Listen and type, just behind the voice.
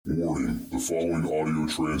Warning, the following audio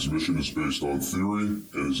transmission is based on theory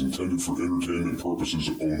and is intended for entertainment purposes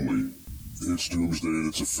only. It's Doomsday and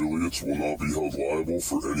its affiliates will not be held liable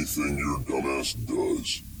for anything your dumbass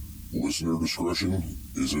does. Listener discretion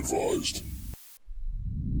is advised.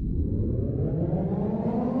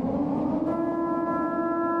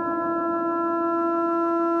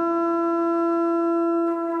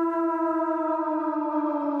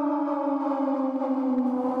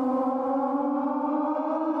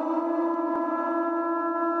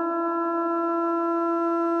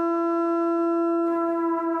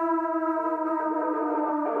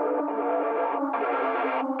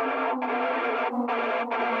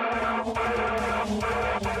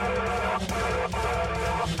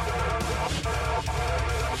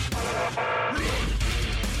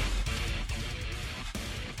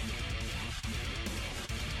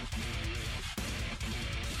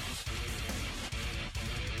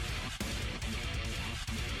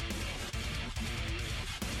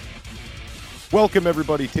 Welcome,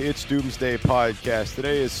 everybody, to It's Doomsday Podcast.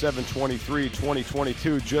 Today is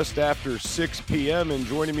 7/23/2022, just after 6 p.m., and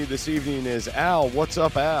joining me this evening is Al. What's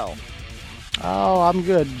up, Al? Oh, I'm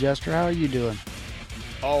good, Jester. How are you doing?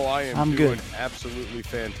 Oh, I'm doing good. Absolutely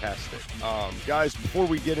fantastic. Guys, before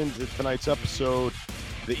we get into tonight's episode,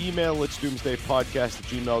 the email, it's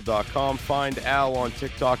doomsdaypodcast@gmail.com. Find Al on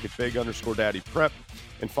TikTok at big_daddyprep,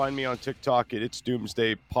 and find me on TikTok at It's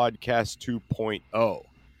Doomsday Podcast 2.0.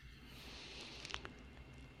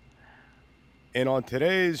 And on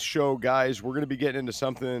today's show, guys, we're going to be getting into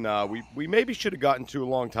something we maybe should have gotten to a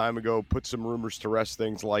long time ago, put some rumors to rest,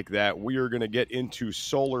 things like that. We are going to get into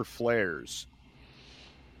solar flares.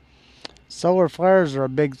 Solar flares are a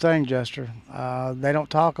big thing, Jester. They don't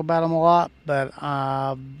talk about them a lot, but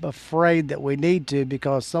I'm afraid that we need to,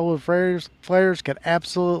 because solar flares could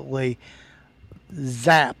absolutely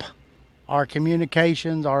zap our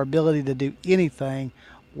communications, our ability to do anything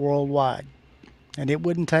worldwide. And it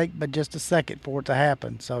wouldn't take but just a second for it to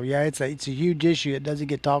happen. So, yeah, it's a huge issue. It doesn't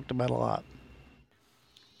get talked about a lot.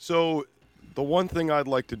 So the one thing I'd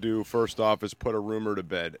like to do, first off, is put a rumor to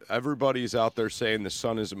bed. Everybody's out there saying the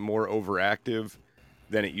sun is more overactive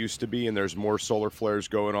than it used to be, and there's more solar flares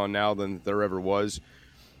going on now than there ever was.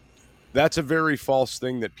 That's a very false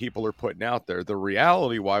thing that people are putting out there. The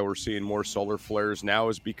reality why we're seeing more solar flares now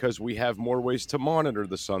is because we have more ways to monitor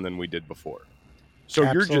the sun than we did before. So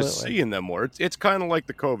Absolutely. You're just seeing them more. It's kind of like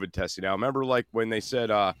the COVID testing now. Remember, like when they said,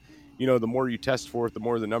 the more you test for it, the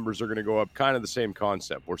more the numbers are going to go up. Kind of the same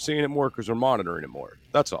concept. We're seeing it more because we're monitoring it more.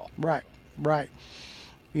 That's all. Right.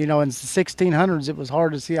 You know, in the 1600s, it was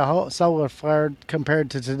hard to see a solar flare compared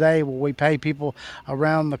to today, where we pay people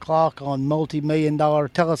around the clock on multi-million-dollar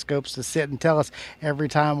telescopes to sit and tell us every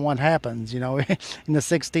time one happens. You know, in the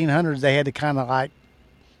 1600s, they had to kind of like,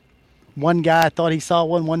 one guy thought he saw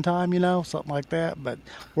one time, you know, something like that. But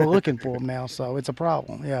we're looking for them now, so it's a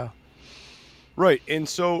problem. Yeah. Right. And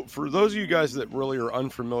so for those of you guys that really are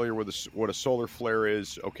unfamiliar with what a solar flare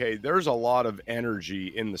is, okay, there's a lot of energy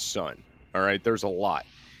in the sun. All right. There's a lot.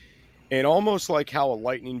 And almost like how a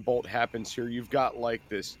lightning bolt happens here, you've got like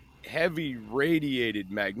this heavy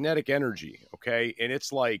radiated magnetic energy. Okay. And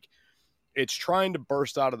it's like, it's trying to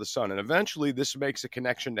burst out of the sun. And eventually this makes a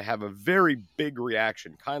connection to have a very big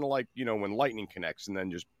reaction, kind of like, when lightning connects and then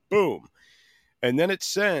just boom. And then it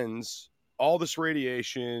sends all this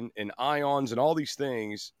radiation and ions and all these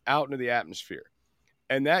things out into the atmosphere.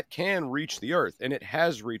 And that can reach the earth, and it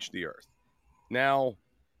has reached the earth. Now,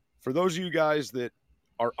 for those of you guys that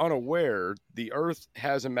are unaware, the earth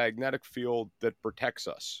has a magnetic field that protects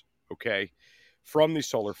us, okay, from these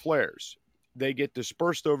solar flares. They get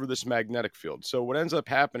dispersed over this magnetic field. So what ends up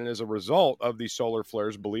happening as a result of these solar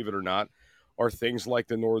flares, believe it or not, are things like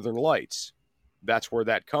the Northern Lights. That's where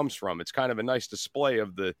that comes from. It's kind of a nice display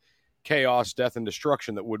of the chaos, death, and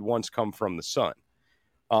destruction that would once come from the sun.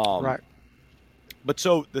 Right. But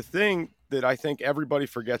so the thing that I think everybody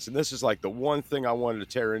forgets, and this is like the one thing I wanted to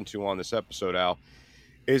tear into on this episode, Al,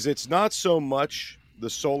 is it's not so much the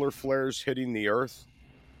solar flares hitting the earth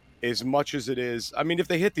as much as it is, I mean, if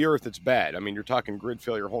they hit the earth, it's bad. I mean, you're talking grid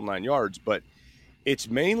failure, whole 9 yards, but it's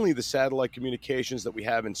mainly the satellite communications that we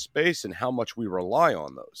have in space and how much we rely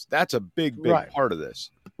on those. That's a big Right. part of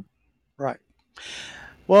this. Right.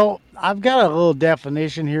 Well, I've got a little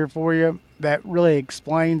definition here for you that really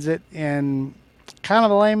explains it in kind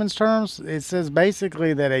of layman's terms, it says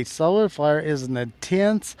basically that a solar flare is an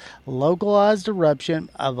intense, localized eruption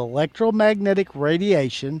of electromagnetic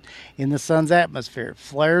radiation in the sun's atmosphere.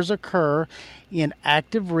 Flares occur in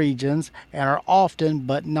active regions and are often,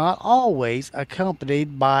 but not always,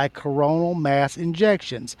 accompanied by coronal mass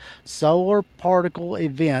injections, solar particle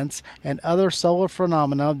events, and other solar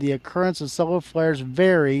phenomena. The occurrence of solar flares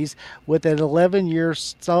varies with an 11-year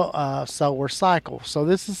solar cycle. So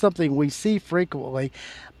this is something we see frequently,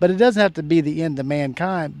 but it doesn't have to be the end of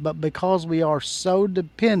mankind. But because we are so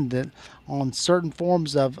dependent on certain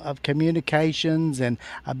forms of communications and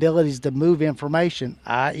abilities to move information,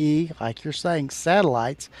 i.e., like you're saying,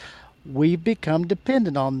 satellites, we've become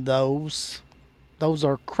dependent on those. Those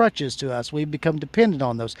are crutches to us. We've become dependent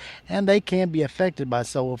on those, and they can be affected by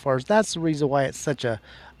solar flares. That's the reason why it's such a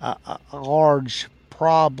large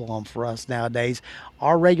problem for us nowadays.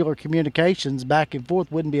 Our regular communications back and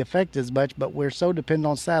forth wouldn't be affected as much, but we're so dependent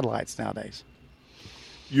on satellites nowadays.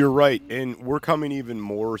 You're right, and we're coming even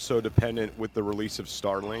more so dependent with the release of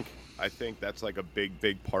Starlink. I think that's like a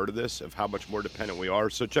big part of this, of how much more dependent we are.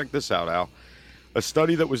 So check this out, Al. A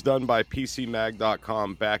study that was done by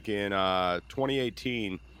PCMag.com back in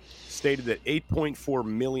 2018 stated that 8.4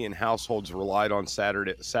 million households relied on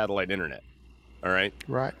satellite internet. All right?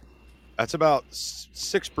 Right. That's about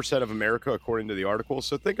 6% of America, according to the article.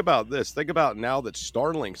 So think about this. Think about now that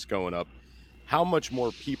Starlink's going up, how much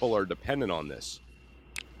more people are dependent on this.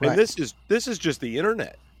 And Right. this is just the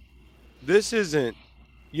internet. This isn't,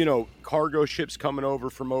 cargo ships coming over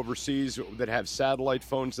from overseas that have satellite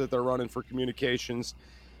phones that they're running for communications.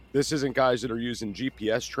 This isn't guys that are using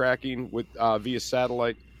GPS tracking with via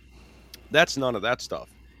satellite. That's none of that stuff.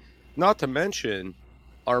 Not to mention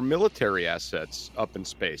our military assets up in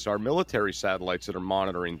space, our military satellites that are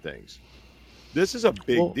monitoring things. This is a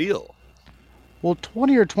big deal. Well,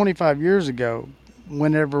 20 or 25 years ago,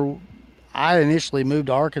 whenever I initially moved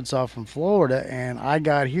to Arkansas from Florida and I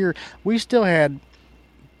got here, we still had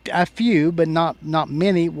a few, but not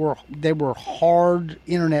many. They were hard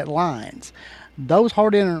internet lines. Those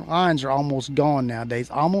hard internet lines are almost gone nowadays.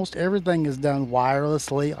 Almost everything is done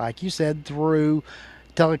wirelessly, like you said, through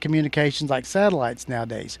telecommunications like satellites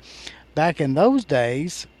nowadays. Back in those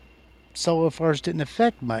days, solar flares didn't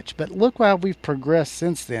affect much. But look how we've progressed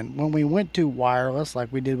since then. When we went to wireless,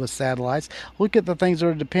 like we did with satellites, look at the things that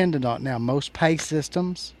are dependent on it now. Most pay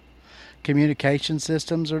systems, communication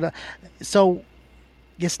systems are done. So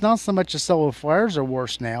it's not so much the solar flares are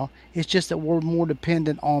worse now. It's just that we're more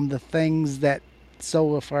dependent on the things that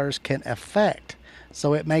solar flares can affect.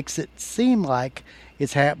 So it makes it seem like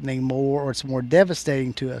it's happening more or it's more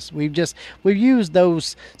devastating to us. We've used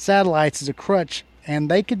those satellites as a crutch, and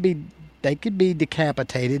they could be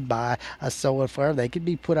decapitated by a solar flare. They could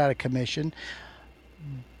be put out of commission,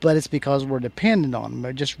 but it's because we're dependent on them.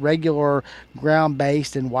 They're just regular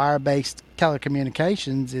ground-based and wire-based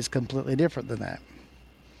telecommunications is completely different than that.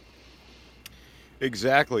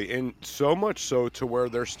 Exactly, and so much so to where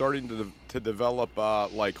they're starting to develop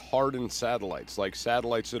like hardened satellites, like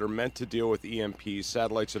satellites that are meant to deal with EMPs,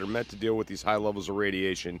 satellites that are meant to deal with these high levels of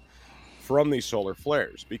radiation from these solar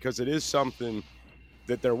flares, because it is something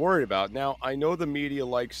that they're worried about. Now, I know the media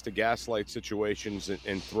likes to gaslight situations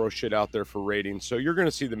and throw shit out there for ratings, so you're going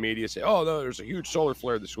to see the media say, "Oh no, there's a huge solar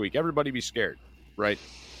flare this week. Everybody be scared," right?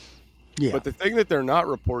 Yeah. But the thing that they're not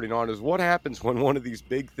reporting on is what happens when one of these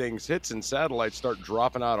big things hits and satellites start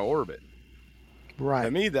dropping out of orbit. Right.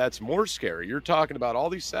 To me, that's more scary. You're talking about all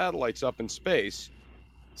these satellites up in space.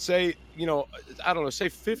 Say, I don't know, say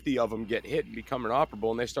 50 of them get hit and become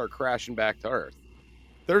inoperable and they start crashing back to Earth.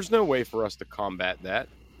 There's no way for us to combat that.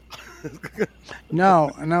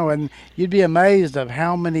 No, no, and you'd be amazed of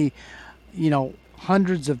how many,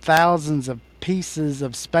 hundreds of thousands of pieces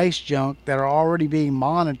of space junk that are already being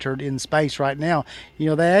monitored in space right now.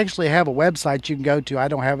 They actually have a website you can go to. I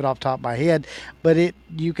don't have it off the top of my head, but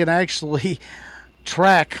you can actually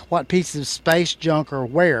track what pieces of space junk are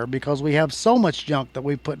where, because we have so much junk that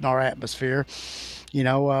we put in our atmosphere,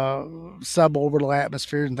 suborbital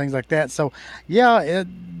atmospheres and things like that. So, yeah,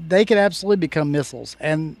 they could absolutely become missiles,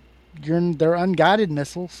 and they're unguided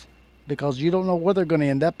missiles because you don't know where they're going to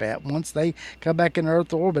end up at. Once they come back in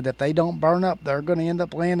Earth orbit, if they don't burn up, they're going to end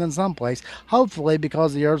up landing someplace. Hopefully,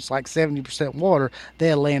 because the Earth's like 70% water,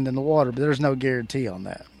 they'll land in the water, but there's no guarantee on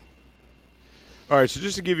that. All right, so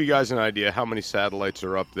just to give you guys an idea how many satellites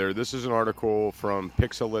are up there, this is an article from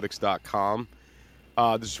Pixelytics.com.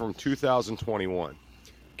 This is from 2021.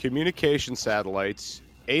 Communication satellites,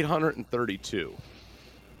 832.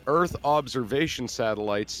 Earth observation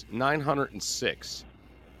satellites, 906.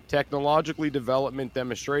 Technologically development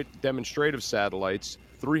demonstrative satellites,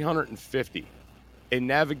 350. In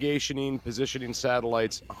navigationing, positioning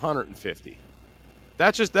satellites, 150.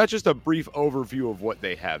 That's just a brief overview of what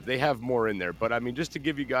they have. They have more in there, but I mean, just to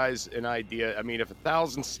give you guys an idea, I mean, if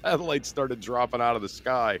 1,000 satellites started dropping out of the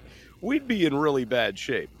sky, we'd be in really bad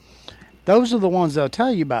shape. Those are the ones they'll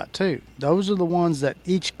tell you about too. Those are the ones that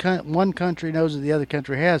one country knows that the other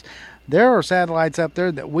country has. There are satellites up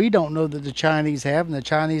there that we don't know that the Chinese have, and the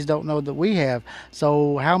Chinese don't know that we have.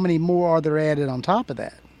 So how many more are there added on top of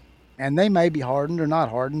that? And they may be hardened or not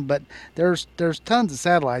hardened, but there's tons of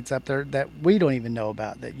satellites up there that we don't even know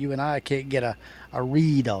about that you and I can't get a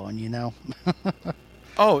read on, you know.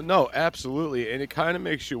 Oh no, absolutely, and it kind of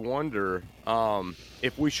makes you wonder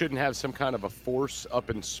if we shouldn't have some kind of a force up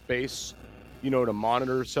in space, you know, to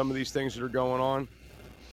monitor some of these things that are going on.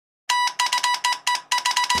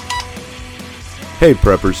 Hey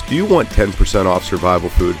preppers, do you want 10% off survival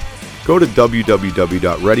food? Go to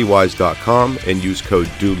www.readywise.com and use code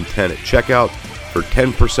DOOM10 at checkout for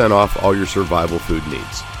 10% off all your survival food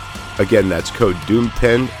needs. Again, that's code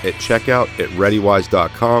DOOM10 at checkout at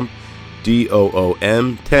readywise.com,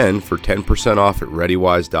 DOOM10 for 10% off at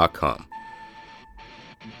readywise.com.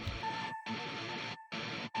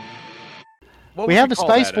 We have a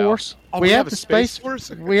Space Force. We have a Space Force?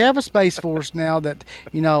 We have a Space Force now that,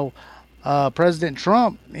 you know, President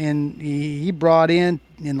Trump, and he brought in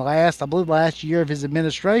I believe last year of his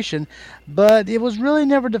administration, but it was really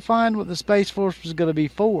never defined what the Space Force was going to be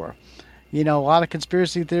for. You know, a lot of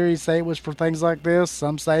conspiracy theories say it was for things like this.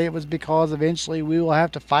 Some say it was because eventually we will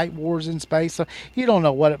have to fight wars in space. So you don't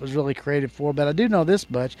know what it was really created for, but I do know this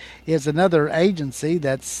much. It's another agency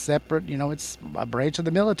that's separate. You know, it's a branch of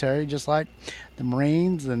the military, just like the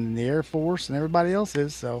Marines and the Air Force and everybody else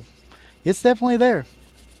is. So it's definitely there.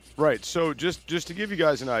 Right. So just to give you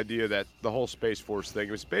guys an idea that the whole Space Force thing,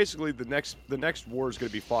 it was basically the next war is going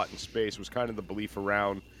to be fought in space, was kind of the belief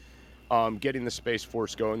around getting the Space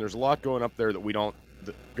Force going. There's a lot going up there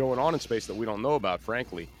going on in space that we don't know about,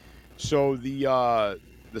 frankly. So the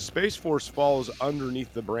Space Force falls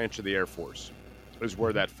underneath the branch of the Air Force, is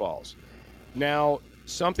where that falls. Now,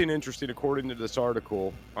 something interesting, according to this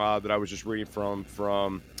article that I was just reading from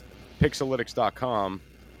Pixelytics.com,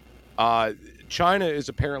 China is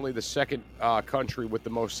apparently the second country with the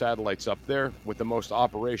most satellites up there, with the most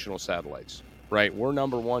operational satellites, right? We're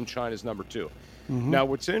number one, China's number two. Mm-hmm. Now,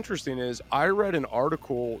 what's interesting is I read an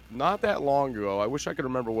article not that long ago. I wish I could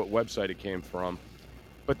remember what website it came from,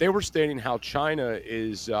 but they were stating how China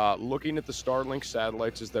is looking at the Starlink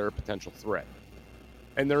satellites as they're a potential threat.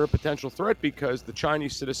 And they're a potential threat because the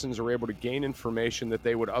Chinese citizens are able to gain information that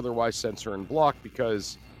they would otherwise censor and block,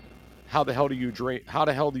 because how the hell do you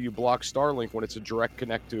block Starlink when it's a direct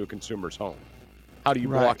connect to a consumer's home? How do you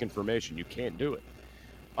block information? You can't do it.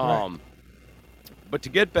 Right. But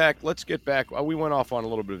let's get back. We went off on a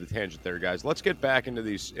little bit of a tangent there, guys. Let's get back into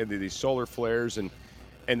these solar flares and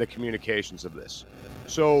the communications of this.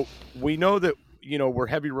 So we know that, you know, we're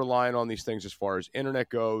heavy reliant on these things as far as internet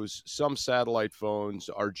goes, some satellite phones,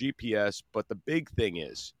 our GPS, but the big thing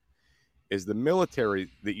is the military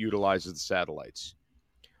that utilizes the satellites.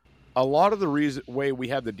 A lot of the way we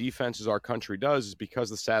have the defenses our country does is because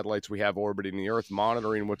the satellites we have orbiting the Earth,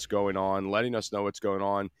 monitoring what's going on, letting us know what's going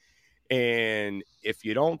on. And if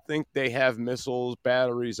you don't think they have missiles,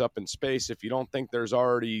 batteries up in space, if you don't think there's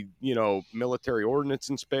already, you know, military ordnance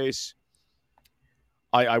in space,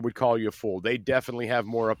 I would call you a fool. They definitely have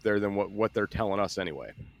more up there than what they're telling us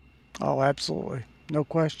anyway. Oh, absolutely. No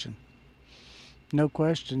question. No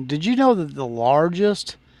question. Did you know that the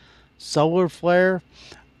largest solar flare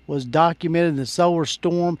was documented in the solar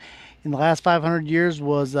storm in the last 500 years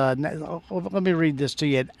was, let me read this to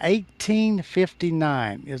you. In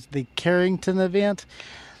 1859 is the Carrington event.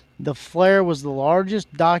 The flare was the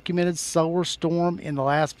largest documented solar storm in the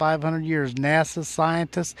last 500 years. NASA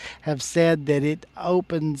scientists have said that it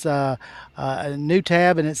opens a new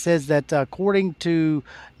tab, and it says that according to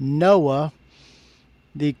NOAA,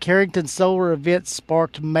 the Carrington solar event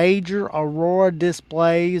sparked major aurora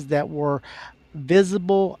displays that were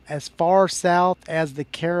visible as far south as the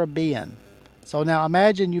Caribbean. So now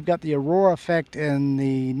imagine you've got the aurora effect in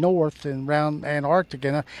the north and around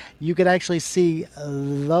Antarctica. You could actually see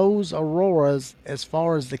those auroras as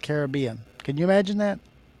far as the Caribbean. Can you imagine that?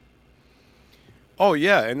 Oh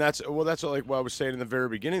yeah, and that's like what I was saying in the very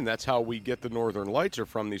beginning. That's how we get the northern lights, are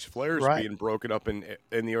from these flares being broken up in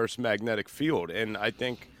the Earth's magnetic field. And I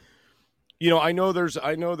think, you know, I know there's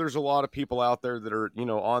a lot of people out there that are, you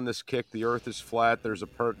know, on this kick. The Earth is flat. There's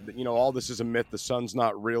all this is a myth. The sun's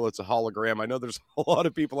not real. It's a hologram. I know there's a lot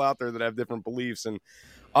of people out there that have different beliefs, and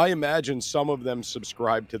I imagine some of them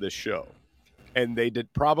subscribe to this show, and they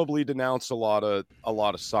did probably denounce a lot of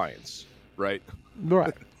science, right?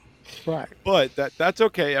 Right. Right. But that's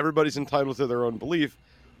okay. Everybody's entitled to their own belief.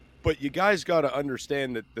 But you guys got to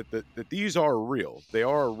understand that these are real. They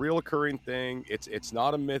are a real occurring thing. It's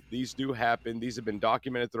not a myth. These do happen. These have been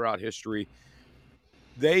documented throughout history.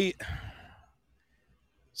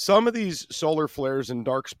 Some of these solar flares and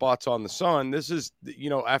dark spots on the sun, this is,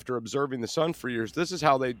 after observing the sun for years, this is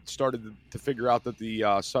how they started to figure out that the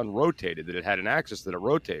sun rotated, that it had an axis that it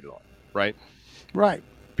rotated on, right? Right.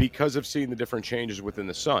 Because of seeing the different changes within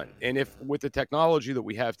the sun. And if with the technology that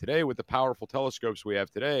we have today, with the powerful telescopes we have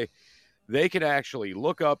today, they could actually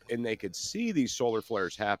look up and they could see these solar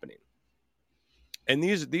flares happening. And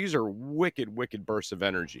these are wicked bursts of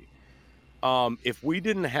energy. If we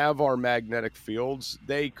didn't have our magnetic fields,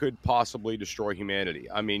 they could possibly destroy humanity.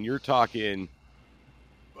 I mean, you're talking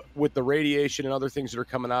with the radiation and other things that are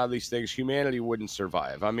coming out of these things, humanity wouldn't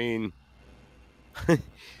survive. I mean,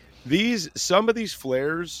 some of these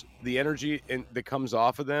flares, the energy that comes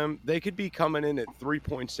off of them, they could be coming in at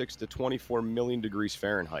 3.6 to 24 million degrees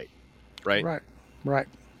Fahrenheit, right? Right.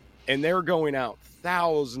 And they're going out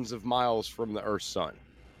thousands of miles from the Earth's sun.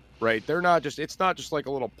 Right? It's not just like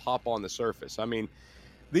a little pop on the surface. I mean,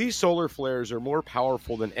 these solar flares are more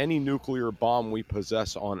powerful than any nuclear bomb we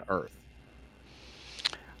possess on Earth.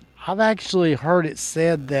 I've actually heard it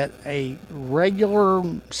said that a regular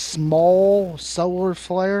small solar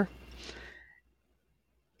flare,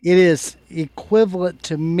 it is equivalent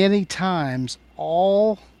to many times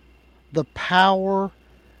all the power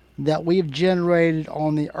that we've generated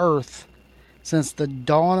on the Earth since the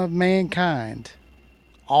dawn of mankind.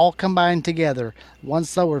 All combined together, one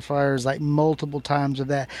solar flare is like multiple times of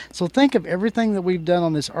that. So think of everything that we've done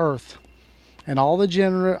on this Earth, and all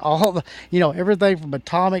the everything from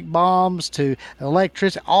atomic bombs to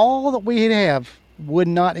electricity, all that we have would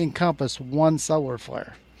not encompass one solar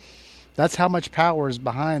flare. That's how much power is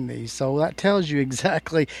behind these. So that tells you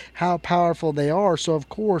exactly how powerful they are. So, of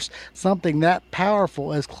course, something that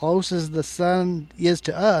powerful, as close as the sun is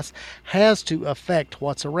to us, has to affect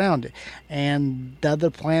what's around it. And the other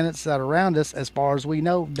planets that are around us, as far as we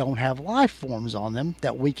know, don't have life forms on them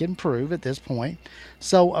that we can prove at this point.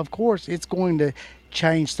 So, of course, it's going to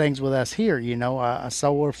change things with us here. A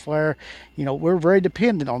solar flare, we're very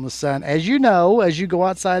dependent on the sun. As you know, as you go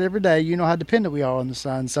outside every day, you know how dependent we are on the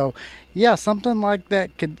sun. So, yeah, something like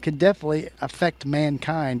that could definitely affect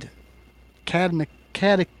mankind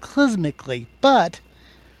cataclysmically, but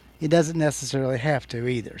it doesn't necessarily have to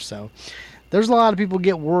either. So, there's a lot of people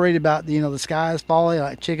get worried about, the sky is falling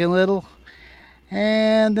like Chicken Little.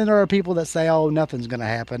 And then there are people that say, oh, nothing's going to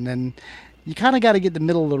happen. And you kind of got to get the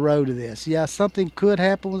middle of the road of this. Yeah, something could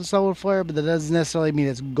happen with a solar flare, but that doesn't necessarily mean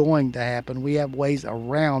it's going to happen. We have ways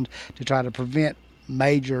around to try to prevent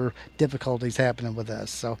major difficulties happening with us.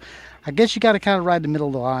 So I guess you got to kind of ride the middle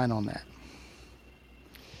of the line on that.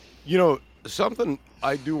 Something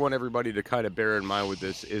I do want everybody to kind of bear in mind with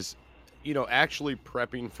this is, actually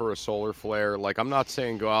prepping for a solar flare. Like, I'm not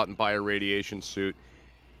saying go out and buy a radiation suit.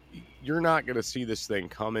 You're not going to see this thing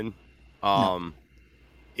coming. No.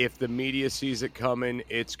 If the media sees it coming,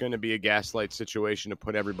 it's going to be a gaslight situation to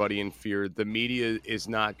put everybody in fear. The media is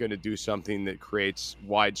not going to do something that creates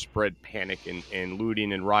widespread panic and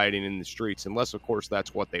looting and rioting in the streets, unless, of course,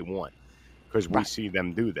 that's what they want, because we see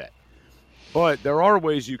them do that. But there are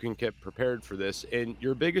ways you can get prepared for this, and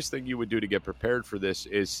your biggest thing you would do to get prepared for this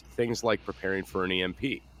is things like preparing for an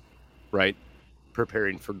EMP, right?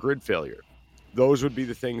 Preparing for grid failure. Those would be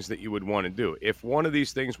the things that you would want to do. If one of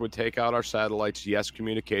these things would take out our satellites, yes,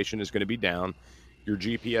 communication is going to be down. Your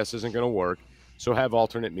GPS isn't going to work. So have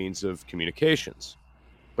alternate means of communications.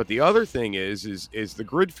 But the other thing is the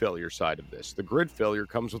grid failure side of this. The grid failure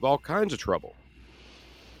comes with all kinds of trouble.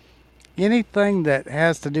 Anything that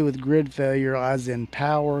has to do with grid failure, as in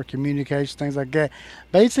power, communication, things like that,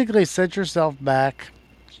 basically set yourself back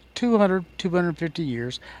 250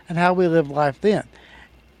 years and how we lived life then.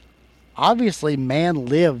 Obviously, man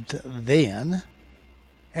lived then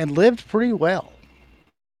and lived pretty well.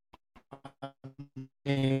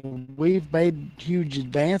 And we've made huge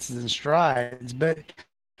advances and strides, but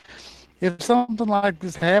if something like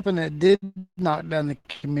this happened that did knock down the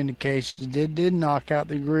communications, did knock out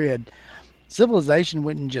the grid, civilization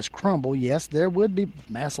wouldn't just crumble. Yes, there would be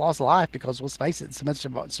mass loss of life because, let's face it, so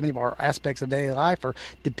many of our aspects of daily life are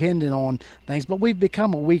dependent on things, but we've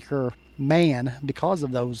become a weaker man because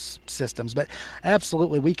of those systems. But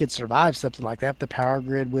absolutely, we could survive something like that. If the power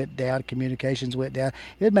grid went down, communications went down,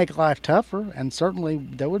 it'd make life tougher, and certainly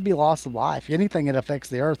there would be loss of life. Anything that affects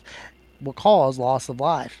the earth will cause loss of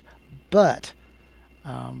life. But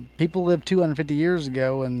people lived 250 years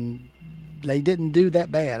ago, and they didn't do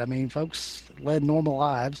that bad. I mean, folks led normal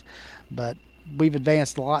lives, but we've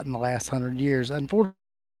advanced a lot in the last 100 years. Unfortunately,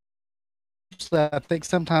 I think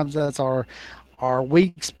sometimes that's our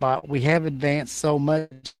weak spot. We have advanced so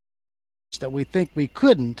much that we think we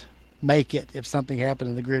couldn't make it if something happened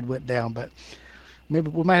and the grid went down. But maybe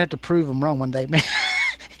we might have to prove them wrong one day.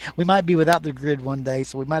 We might be without the grid one day,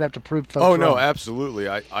 so we might have to prove folks Oh no, wrong. absolutely.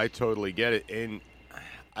 I totally get it. And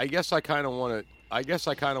I guess I kind of want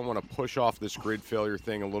to push off this grid failure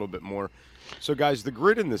thing a little bit more. So guys, the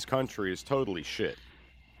grid in this country is totally shit.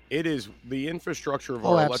 It is the infrastructure of Oh,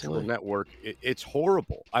 our electrical absolutely. network. It's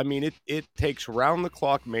horrible. I mean, it takes round the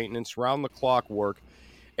clock maintenance, round the clock work.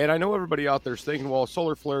 And I know everybody out there is thinking, well, a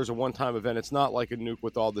solar flare is a one time event. It's not like a nuke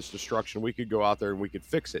with all this destruction. We could go out there and we could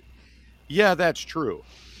fix it. Yeah, that's true.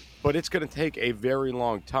 But it's going to take a very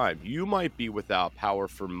long time. You might be without power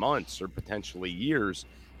for months or potentially years,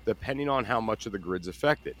 depending on how much of the grid's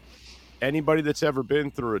affected. Anybody that's ever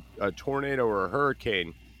been through a tornado or a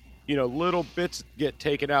hurricane, little bits get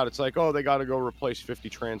taken out. It's like, oh, they got to go replace 50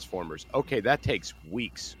 transformers. Okay, that takes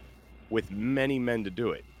weeks with many men to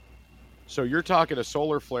do it. So you're talking a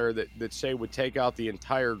solar flare that say would take out the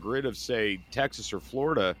entire grid of, say, Texas or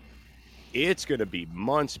Florida. It's going to be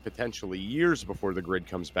months, potentially years before the grid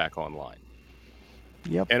comes back online.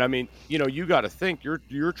 Yep. And I mean, you got to think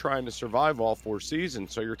you're trying to survive all 4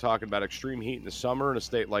 seasons. So you're talking about extreme heat in the summer in a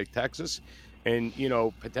state like Texas, and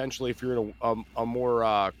potentially if you're in a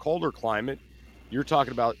more colder climate, you're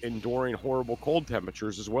talking about enduring horrible cold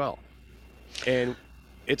temperatures as well, and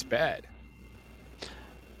it's bad.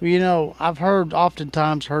 I've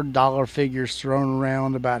oftentimes heard dollar figures thrown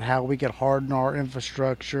around about how we could harden our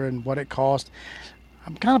infrastructure and what it costs.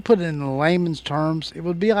 I'm kind of putting it in layman's terms. It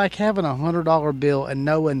would be like having $100 bill and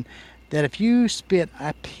knowing that if you spent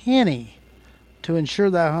a penny to insure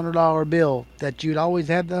that $100 bill, that you'd always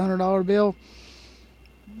have the $100 bill,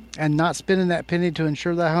 and not spending that penny to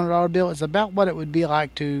insure that $100 bill. It's about what it would be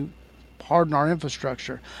like to harden our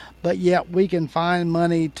infrastructure. But yet we can find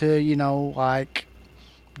money to, like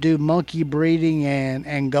do monkey breeding and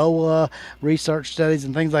Angola research studies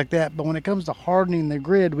and things like that. But when it comes to hardening the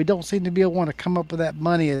grid, we don't seem to be able to want to come up with that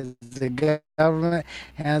money as the government,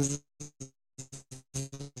 as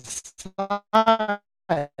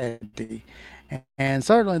society. And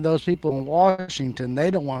certainly those people in Washington, they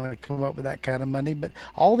don't want to come up with that kind of money. But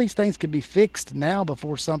all these things could be fixed now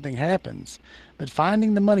before something happens. But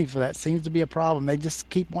finding the money for that seems to be a problem. They just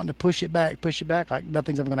keep wanting to push it back like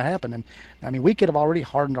nothing's ever going to happen. And I mean, we could have already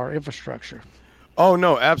hardened our infrastructure. Oh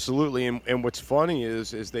no, absolutely. And what's funny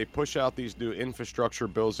is they push out these new infrastructure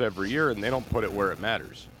bills every year, and they don't put it where it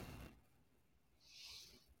matters.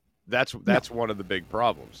 That's No, one of the big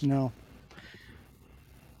problems. no,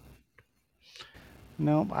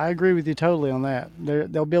 no. I agree with you totally on that.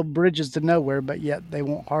 They'll build bridges to nowhere, but yet they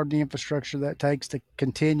won't harden the infrastructure that takes to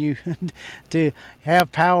continue to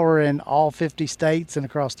have power in all 50 states and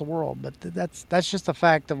across the world. But that's just a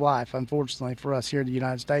fact of life, unfortunately, for us here in the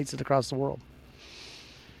United States and across the world.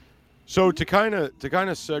 So to kind of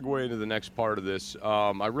segue into the next part of this,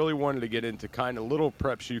 I really wanted to get into kind of little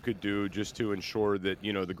preps you could do just to ensure that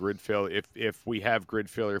the grid fail. If we have grid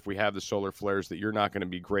failure, if we have the solar flares, that you're not going to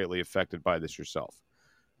be greatly affected by this yourself,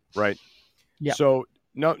 right? Yeah, So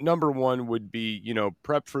no, number one would be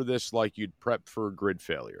prep for this like you'd prep for grid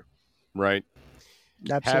failure, right?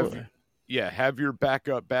 Have absolutely. have your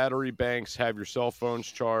backup battery banks, have your cell phones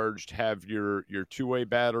charged, have your two-way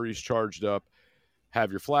batteries charged up, have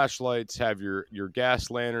your flashlights, have your gas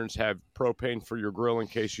lanterns, have propane for your grill in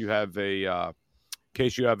case you have a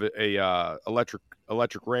electric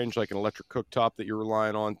range like an electric cooktop that you're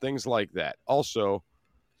relying on, things like that. Also,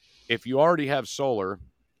 if you already have solar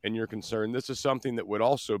and you're concerned, this is something that would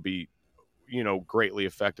also be greatly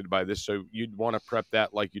affected by this. So you'd want to prep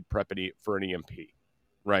that like you'd prep for an EMP,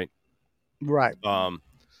 right? Right. Um,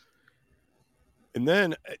 And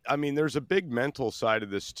then, I mean, there's a big mental side of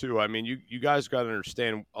this too. I mean, you guys got to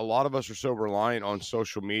understand, a lot of us are so reliant on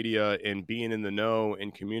social media and being in the know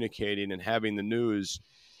and communicating and having the news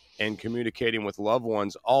and communicating with loved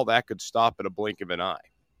ones. All that could stop at a blink of an eye.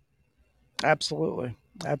 Absolutely.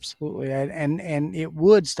 Absolutely. And it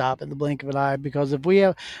would stop at the blink of an eye because if we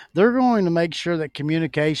have, they're going to make sure that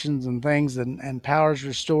communications and things and power is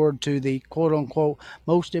restored to the quote unquote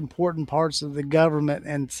most important parts of the government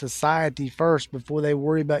and society first before they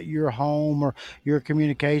worry about your home or your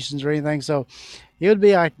communications or anything. So it would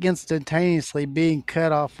be like instantaneously being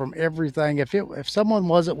cut off from everything. If someone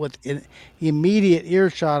wasn't within immediate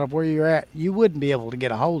earshot of where you're at, you wouldn't be able to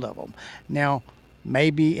get a hold of them. Now,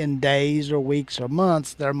 maybe in days or weeks or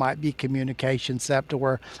months there might be communication set to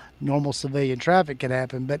where normal civilian traffic could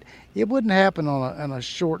happen, but it wouldn't happen on a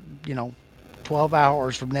short, 12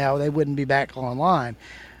 hours from now, they wouldn't be back online.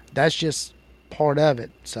 That's just part of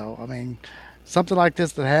it. So, I mean, something like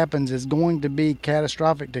this that happens is going to be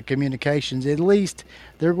catastrophic to communications. At least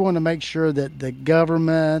they're going to make sure that the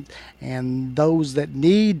government and those that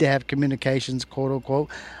need to have communications, quote unquote,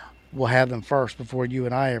 will have them first before you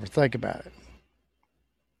and I ever think about it.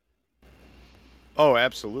 Oh,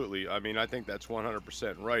 absolutely. I mean, I think that's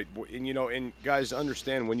 100% right. And and guys,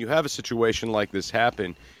 understand when you have a situation like this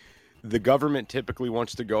happen, the government typically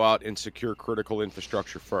wants to go out and secure critical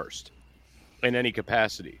infrastructure first in any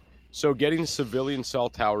capacity. So getting civilian cell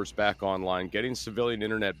towers back online, getting civilian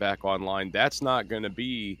internet back online, that's not going to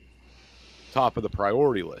be top of the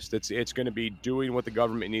priority list. It's going to be doing what the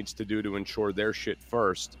government needs to do to ensure their shit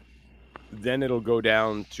first. Then it'll go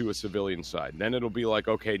down to a civilian side. Then it'll be like,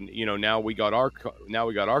 okay, now we got our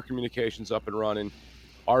communications up and running.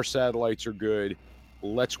 Our satellites are good.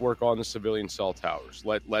 Let's work on the civilian cell towers.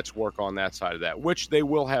 Let's work on that side of that, which they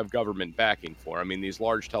will have government backing for. I mean, these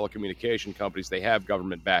large telecommunication companies, they have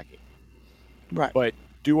government backing. Right. But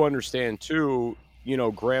do understand too,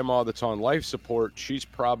 grandma that's on life support, she's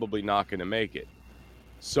probably not going to make it.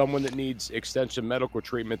 Someone that needs extensive medical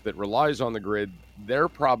treatment that relies on the grid, they're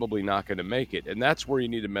probably not going to make it. And that's where you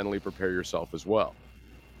need to mentally prepare yourself as well.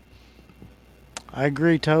 I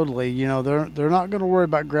agree totally. They're not going to worry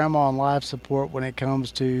about grandma on life support when it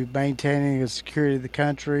comes to maintaining the security of the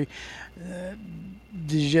country.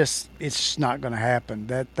 It's just not going to happen.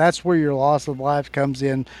 That's where your loss of life comes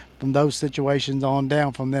in from those situations on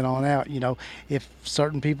down. From then on out, if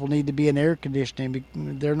certain people need to be in air conditioning,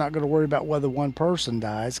 they're not going to worry about whether one person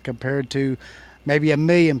dies compared to maybe 1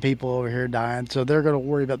 million people over here dying. So they're going to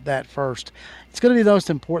worry about that first. It's going to be those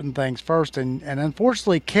important things first. And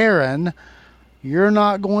unfortunately, Karen, you're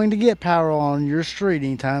not going to get power on your street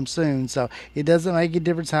anytime soon. So it doesn't make a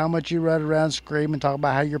difference how much you run around, scream, and talk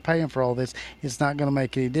about how you're paying for all this. It's not going to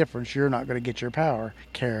make any difference. You're not going to get your power,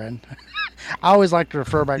 Karen. I always like to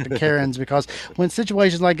refer back to Karens because when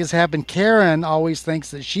situations like this happen, Karen always thinks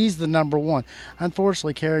that she's the number one.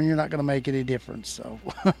 Unfortunately, Karen, you're not going to make any difference. So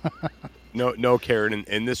No, Karen,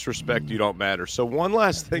 in this respect, you don't matter. So one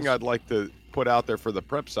last thing I'd like to put out there for the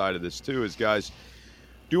prep side of this too is, guys,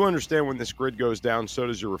 do understand when this grid goes down, so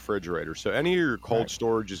does your refrigerator. So any of your cold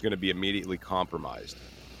storage is going to be immediately compromised.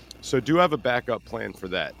 So do have a backup plan for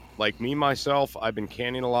that. Like me, myself, I've been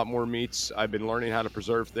canning a lot more meats. I've been learning how to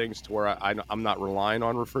preserve things to where I'm not relying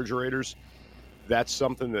on refrigerators. That's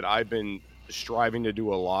something that I've been striving to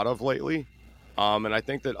do a lot of lately. And I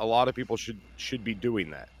think that a lot of people should be doing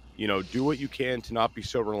that. Do what you can to not be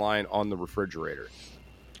so reliant on the refrigerator.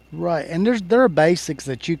 right, and there are basics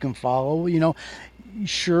that you can follow.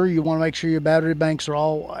 Sure, you want to make sure your battery banks are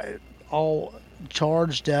all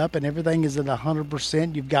charged up and everything is at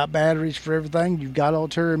 100%. You've got batteries for everything. You've got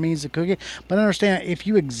ulterior means of cooking. But understand, if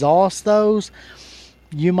you exhaust those,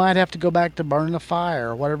 you might have to go back to burning a fire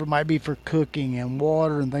or whatever it might be for cooking and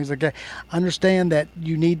water and things like that. Understand that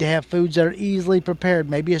you need to have foods that are easily prepared.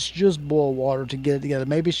 Maybe it's just boiled water to get it together.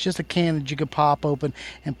 Maybe it's just a can that you can pop open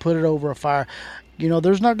and put it over a fire.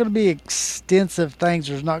 There's not going to be extensive things.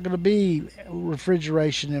 There's not going to be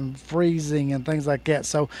refrigeration and freezing and things like that.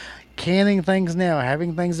 So canning things now,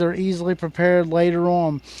 having things that are easily prepared later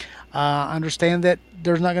on. Understand that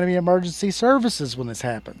there's not going to be emergency services when this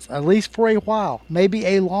happens, at least for a while, maybe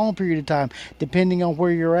a long period of time, depending on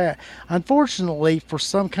where you're at. Unfortunately, for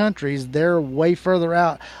some countries, they're way further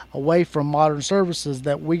out away from modern services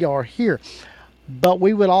that we are here. But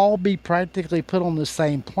we would all be practically put on the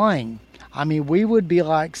same plane. I mean, we would be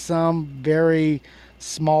like some very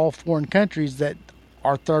small foreign countries that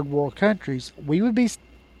are third world countries. We would be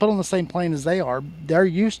put on the same plane as they are. They're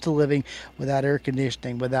used to living without air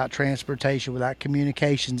conditioning, without transportation, without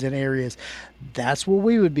communications in areas. That's where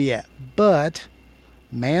we would be at. But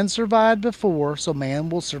man survived before, so man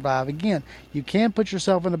will survive again. You can put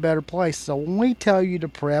yourself in a better place. So when we tell you to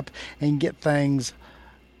prep and get things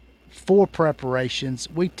for preparations,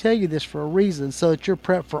 we tell you this for a reason, so that you're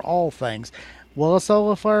prepped for all things. Will a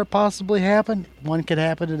solar flare possibly happen? One could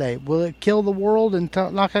happen today. Will it kill the world and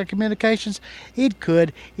knock out communications? It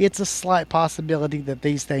could. It's a slight possibility that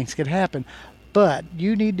these things could happen. But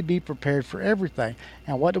you need to be prepared for everything.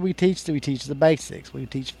 And what do we teach? We teach the basics. We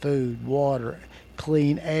teach food, water,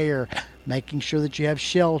 clean air, making sure that you have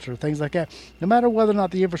shelter, things like that. No matter whether or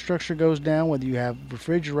not the infrastructure goes down, whether you have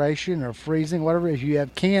refrigeration or freezing, whatever, if you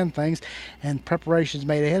have canned things and preparations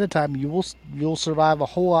made ahead of time, you'll survive a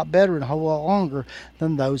whole lot better and a whole lot longer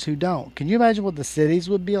than those who don't. Can you imagine what the cities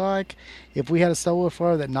would be like if we had a solar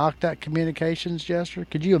flare that knocked out communications, Jester?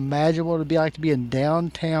 Could you imagine what it would be like to be in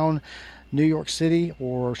downtown New York City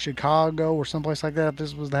or Chicago or someplace like that if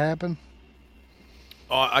this was to happen?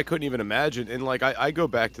 I couldn't even imagine. And like, I go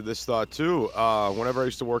back to this thought too. Whenever I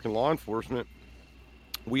used to work in law enforcement,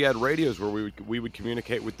 we had radios where we would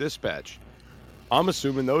communicate with dispatch. I'm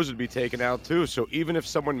assuming those would be taken out too. So even if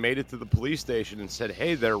someone made it to the police station and said,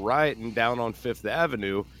 "Hey, they're rioting down on Fifth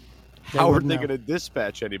Avenue," how are they going to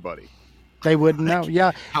dispatch anybody? They wouldn't know.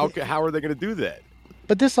 Yeah. How are they going to do that?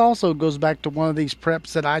 But this also goes back to one of these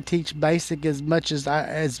preps that I teach basic as much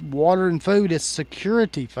as water and food is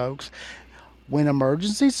security, folks. When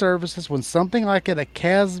emergency services, when something like at a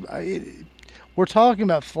we're talking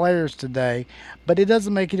about flares today, but it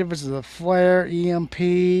doesn't make a difference if it's a flare, EMP,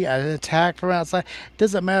 an attack from outside. It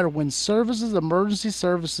doesn't matter. When emergency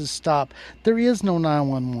services stop, there is no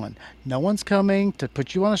 911. No one's coming to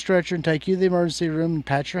put you on a stretcher and take you to the emergency room and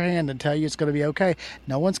pat your hand and tell you it's going to be okay.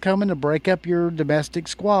 No one's coming to break up your domestic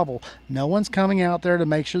squabble. No one's coming out there to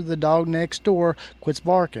make sure the dog next door quits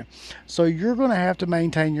barking. So you're going to have to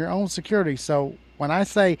maintain your own security. So when I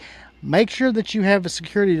say make sure that you have a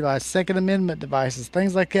security device, Second Amendment devices,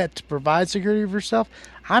 things like that to provide security for yourself,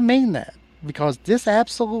 I mean that, because this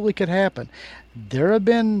absolutely could happen. There have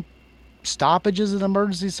been stoppages in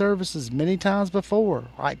emergency services many times before,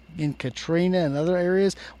 like in Katrina and other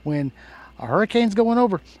areas. When a hurricane's going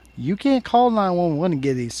over, you can't call 911 and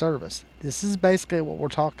get any service. This is basically what we're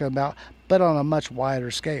talking about, but on a much wider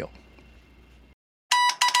scale.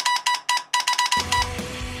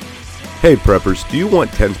 Hey preppers, do you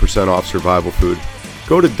want 10% off survival food?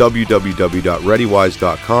 Go to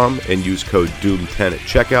www.readywise.com and use code DOOM10 at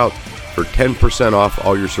checkout for 10% off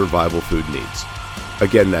all your survival food needs.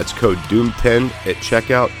 Again, that's code DOOM10 at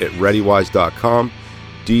checkout at readywise.com,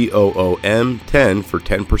 DOOM10 for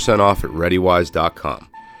 10% off at readywise.com.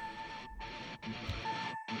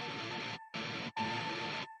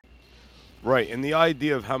 Right, and the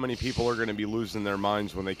idea of how many people are going to be losing their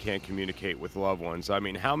minds when they can't communicate with loved ones. I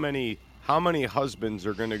mean, how many husbands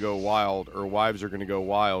are going to go wild, or wives are going to go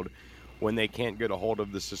wild, when they can't get a hold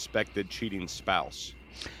of the suspected cheating spouse?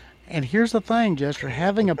 And here's the thing, Jester,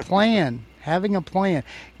 having a plan.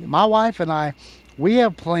 My wife and I, we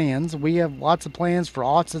have plans. We have lots of plans for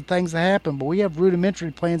lots of things that happen, but we have rudimentary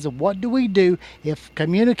plans of what do we do if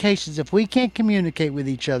we can't communicate with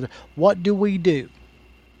each other, what do we do?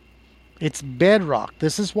 It's bedrock.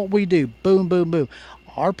 This is what we do. Boom, boom, boom.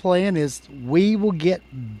 Our plan is we will get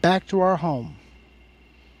back to our home.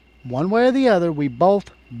 One way or the other, we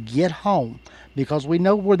both get home because we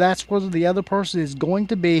know that's where the other person is going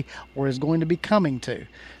to be or is going to be coming to.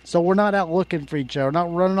 So we're not out looking for each other,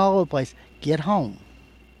 not running all over the place. Get home.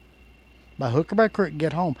 By hook or by crook,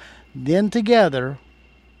 get home. Then together,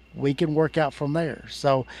 we can work out from there.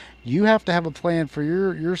 So you have to have a plan for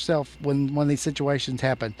yourself when these situations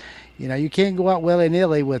happen. You know, you can't go out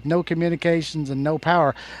willy-nilly with no communications and no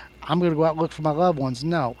power. I'm going to go out and look for my loved ones.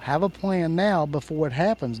 No, have a plan now before it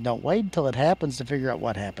happens. Don't wait until it happens to figure out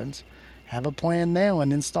what happens. Have a plan now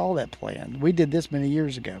and install that plan. We did this many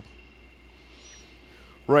years ago.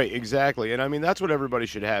 Right, exactly. And I mean, that's what everybody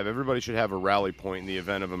should have. Everybody should have a rally point in the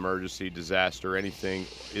event of emergency, disaster, anything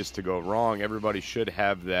is to go wrong. Everybody should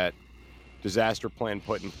have that disaster plan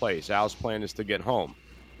put in place. Al's plan is to get home.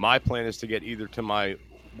 My plan is to get either to my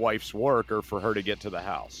wife's work or for her to get to the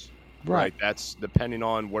house. Right. That's depending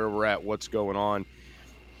on where we're at, what's going on.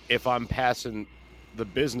 If I'm passing the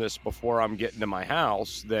business before I'm getting to my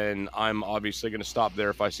house, then I'm obviously going to stop there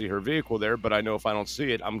if I see her vehicle there. But I know if I don't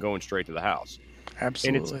see it, I'm going straight to the house.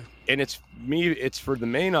 Absolutely. And it's for the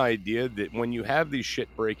main idea that when you have these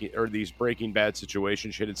these breaking bad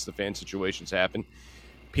situations, shit hits the fan situations happen,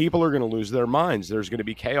 people are going to lose their minds. There's going to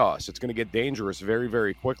be chaos. It's going to get dangerous very,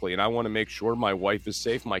 very quickly. And I want to make sure my wife is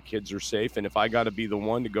safe, my kids are safe. And if I got to be the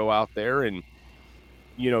one to go out there and,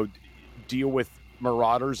 deal with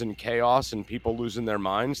marauders and chaos and people losing their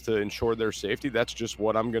minds to ensure their safety, that's just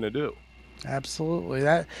what I'm going to do. Absolutely.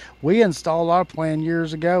 That we installed our plan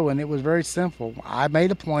years ago, and it was very simple. I made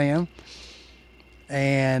a plan,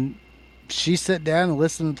 and she sat down and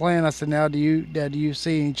listened to the plan. I said, "Now, do you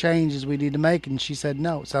see any changes we need to make?" And she said,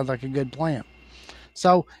 "No, it sounds like a good plan."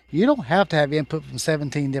 So you don't have to have input from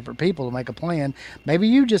 17 different people to make a plan. Maybe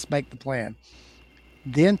you just make the plan.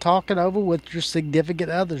 Then talk it over with your significant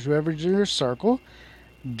others, whoever's in your circle.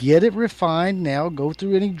 Get it refined now. Go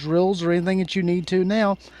through any drills or anything that you need to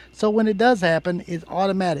now. So when it does happen, it's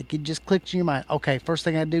automatic. It just clicks in your mind. Okay, first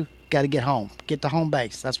thing I do, got to get home. Get to home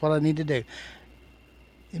base. That's what I need to do.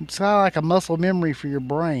 It's kind of like a muscle memory for your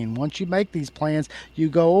brain. Once you make these plans, you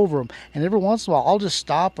go over them. And every once in a while, I'll just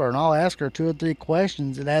stop her and I'll ask her 2 or 3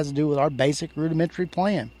 questions that has to do with our basic rudimentary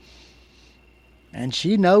plan. And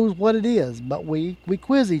she knows what it is, but we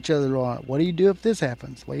quiz each other on it. What do you do if this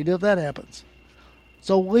happens? What do you do if that happens?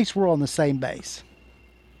 So at least we're on the same base.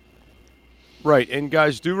 Right. And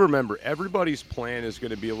guys, do remember everybody's plan is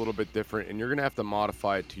going to be a little bit different and you're going to have to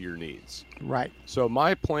modify it to your needs. Right. So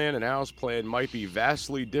my plan and Al's plan might be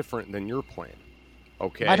vastly different than your plan.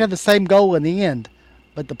 Okay. Might have the same goal in the end,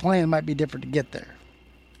 but the plan might be different to get there.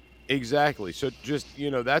 Exactly. So just,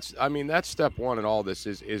 that's step one in all this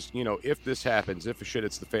is, if this happens, if a shit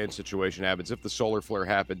it's the fan situation happens, if the solar flare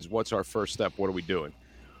happens, what's our first step? What are we doing?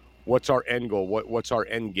 What's our end goal? What's our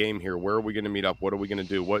end game here? Where are we going to meet up? What are we going to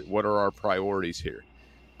do? What are our priorities here?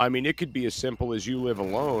 I mean, it could be as simple as you live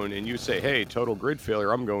alone and you say, hey, total grid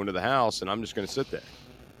failure, I'm going to the house and I'm just going to sit there.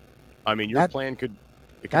 I mean, your plan could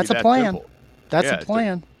that's be a that plan. simple. That's a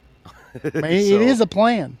plan. It is a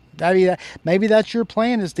plan. Maybe that's your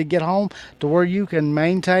plan, is to get home to where you can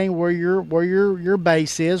maintain where your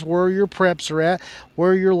base is, where your preps are at,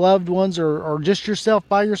 where your loved ones or just yourself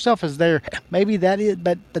by yourself is there. Maybe that is,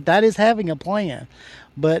 but that is having a plan.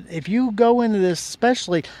 But if you go into this,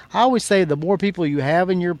 especially, I always say the more people you have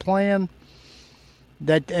in your plan,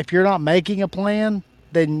 that if you're not making a plan,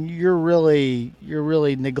 then you're really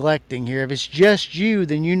neglecting here. If it's just you,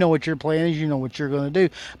 then you know what your plan is, you know what you're going to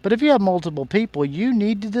do. But if you have multiple people, you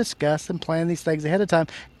need to discuss and plan these things ahead of time.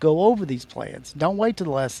 Go over these plans. Don't wait till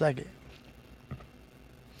the last second.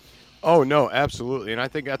 Oh no, absolutely. And I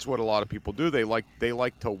think that's what a lot of people do. They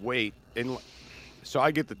like to wait. And so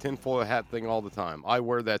I get the tinfoil hat thing all the time. I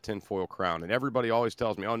wear that tinfoil crown, and everybody always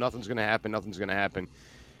tells me, "Oh, nothing's going to happen. Nothing's going to happen.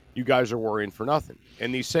 You guys are worrying for nothing."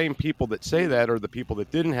 And these same people that say that are the people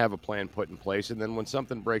that didn't have a plan put in place. And then when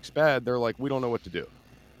something breaks bad, they're like, we don't know what to do.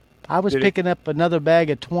 I was picking up another bag,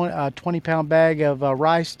 a 20-pound bag of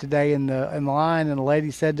rice today in the line, and the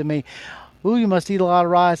lady said to me, "Ooh, you must eat a lot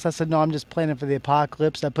of rice." I said, "No, I'm just planning for the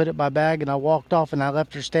apocalypse." I put it in my bag, and I walked off, and I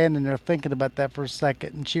left her standing there thinking about that for a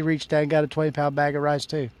second. And she reached down and got a 20-pound bag of rice,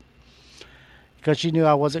 too, because she knew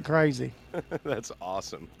I wasn't crazy. That's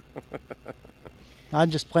awesome. I'm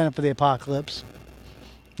just planning for the apocalypse.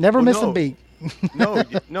 Never miss a beat.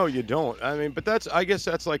 No, you don't. I mean, but I guess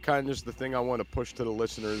that's like kind of just the thing I want to push to the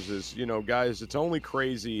listeners is, guys, it's only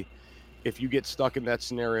crazy if you get stuck in that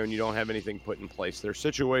scenario and you don't have anything put in place. There's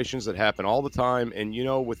situations that happen all the time. And,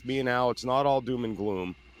 with me and Al, it's not all doom and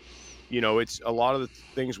gloom. It's a lot of the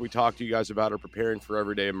things we talk to you guys about are preparing for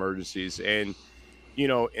everyday emergencies. And,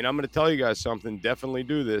 and I'm going to tell you guys something, definitely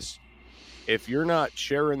do this. If you're not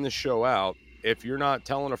sharing this show out, if you're not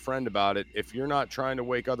telling a friend about it, if you're not trying to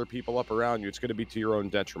wake other people up around you, it's going to be to your own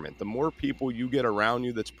detriment. The more people you get around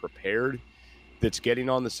you that's prepared, that's getting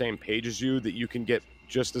on the same page as you, that you can get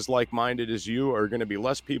just as like-minded as you, are going to be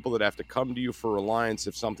less people that have to come to you for reliance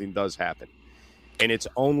if something does happen. And it's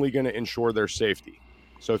only going to ensure their safety.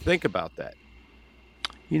 So think about that.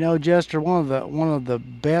 Jester, one of the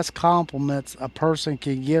best compliments a person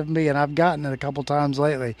can give me, and I've gotten it a couple times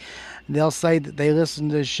lately, they'll say that they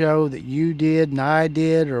listened to the show that you did and I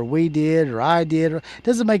did or we did or I did. It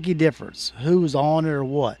doesn't make any difference who's on it or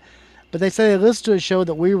what. But they say they listened to a show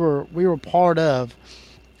that we were part of,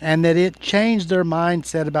 and that it changed their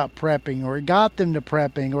mindset about prepping, or it got them to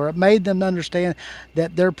prepping, or it made them understand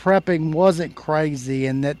that their prepping wasn't crazy,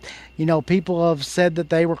 and that, people have said that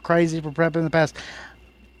they were crazy for prepping in the past.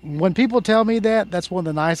 When people tell me that, that's one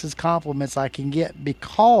of the nicest compliments I can get,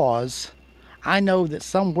 because I know that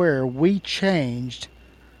somewhere we changed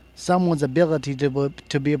someone's ability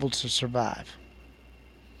to be able to survive.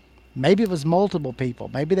 Maybe it was multiple people.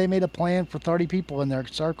 Maybe they made a plan for 30 people in their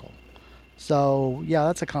circle. So yeah,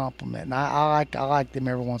 that's a compliment. And I like them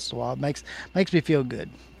every once in a while. It makes me feel good.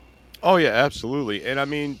 Oh yeah, absolutely. And I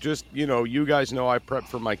mean, just you guys know I prep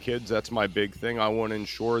for my kids. That's my big thing. I want to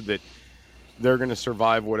ensure that they're going to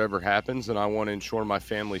survive whatever happens, and I want to ensure my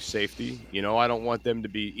family's safety. I don't want them to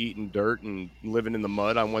be eating dirt and living in the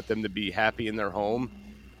mud. I want them to be happy in their home,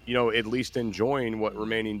 at least enjoying what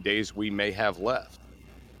remaining days we may have left.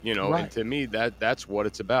 Right. And to me, that's what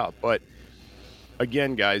it's about. But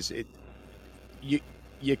again, guys,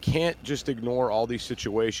 you can't just ignore all these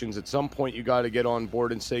situations. At some point, you got to get on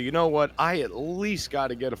board and say, you know what? I at least got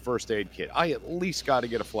to get a first aid kit. I at least got to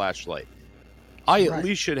get a flashlight.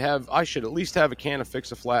 I should at least have a can of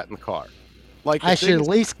Fix-A-Flat in the car. Like I should at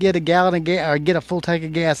least get a gallon of gas, or get a full tank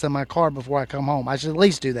of gas in my car before I come home. I should at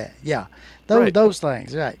least do that. Yeah, those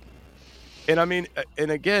things, right? And I mean, and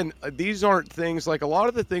again, these aren't things like a lot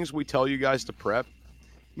of the things we tell you guys to prep.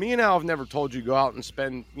 Me and Al have never told you go out and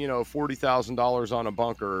spend $40,000 on a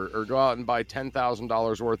bunker, or go out and buy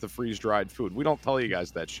 $10,000 worth of freeze-dried food. We don't tell you guys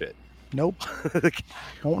that shit. Nope.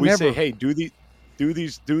 We say, hey, do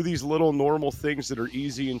these little normal things that are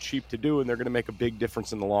easy and cheap to do, and they're going to make a big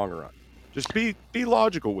difference in the long run. Just be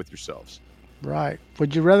logical with yourselves. Right.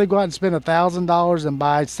 Would you rather go out and spend $1,000 and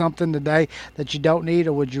buy something today that you don't need,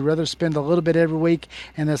 or would you rather spend a little bit every week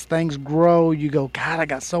and as things grow, you go, God, I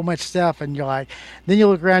got so much stuff, and you're like, then you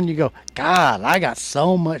look around and you go, God, I got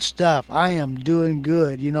so much stuff. I am doing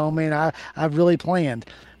good. You know what I mean? I've really planned.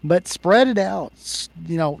 But spread it out.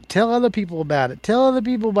 Tell other people about it. Tell other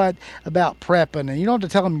people about prepping, and you don't have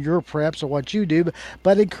to tell them your preps or what you do,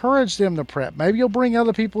 but encourage them to prep. Maybe you'll bring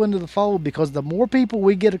other people into the fold, because the more people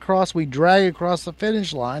we get across, we drag across the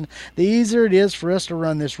finish line, the easier it is for us to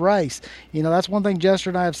run this race. That's one thing Jester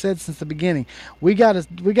and I have said since the beginning. We got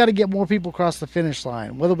to get more people across the finish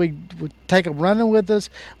line. Whether we take them running with us,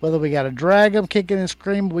 whether we got to drag them kicking and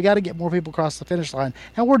screaming, we got to get more people across the finish line,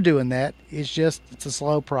 and we're doing that. It's a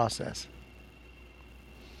slow process.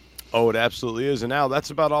 Oh, it absolutely is. And now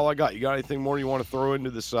that's about all I got. You got anything more you want to throw into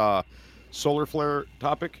this solar flare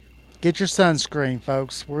topic? Get your sunscreen,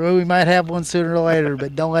 folks. We might have one sooner or later,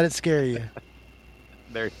 but don't let it scare you.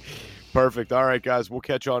 There. Perfect. All right, guys. We'll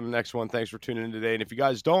catch you on the next one. Thanks for tuning in today. And if you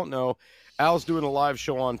guys don't know, Al's doing a live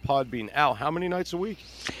show on Podbean. Al, how many nights a week?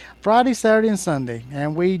 Friday, Saturday, and Sunday,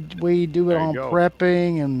 and we do it on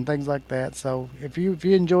prepping and things like that. So if you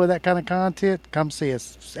enjoy that kind of content, come see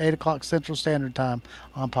us. It's 8 o'clock Central Standard Time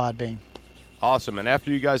on Podbean. Awesome. And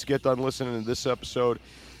after you guys get done listening to this episode,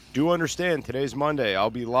 do understand today's Monday. I'll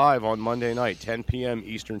be live on Monday night, 10 p.m.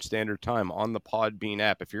 Eastern Standard Time on the Podbean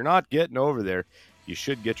app. If you're not getting over there, you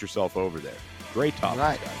should get yourself over there. Great topic,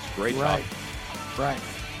 guys. Great topic. Right.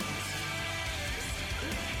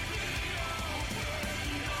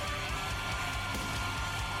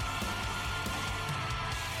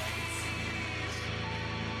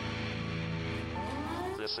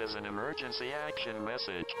 This is an emergency action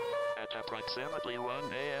message. At approximately 1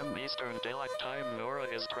 a.m. Eastern Daylight Time,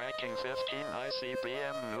 NORAD is tracking 15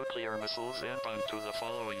 ICBM nuclear missiles inbound to the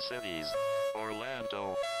following cities: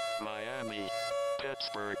 Orlando, Miami,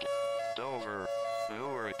 Pittsburgh, Dover,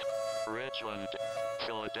 Newark, Richland,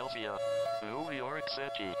 Philadelphia, New York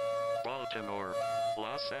City, Baltimore,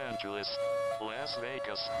 Los Angeles, Las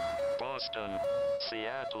Vegas, Boston,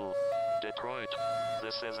 Seattle, Detroit.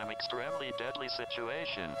 This is an extremely deadly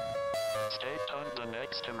situation. Stay tuned. The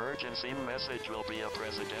next emergency message will be a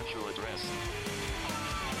presidential address.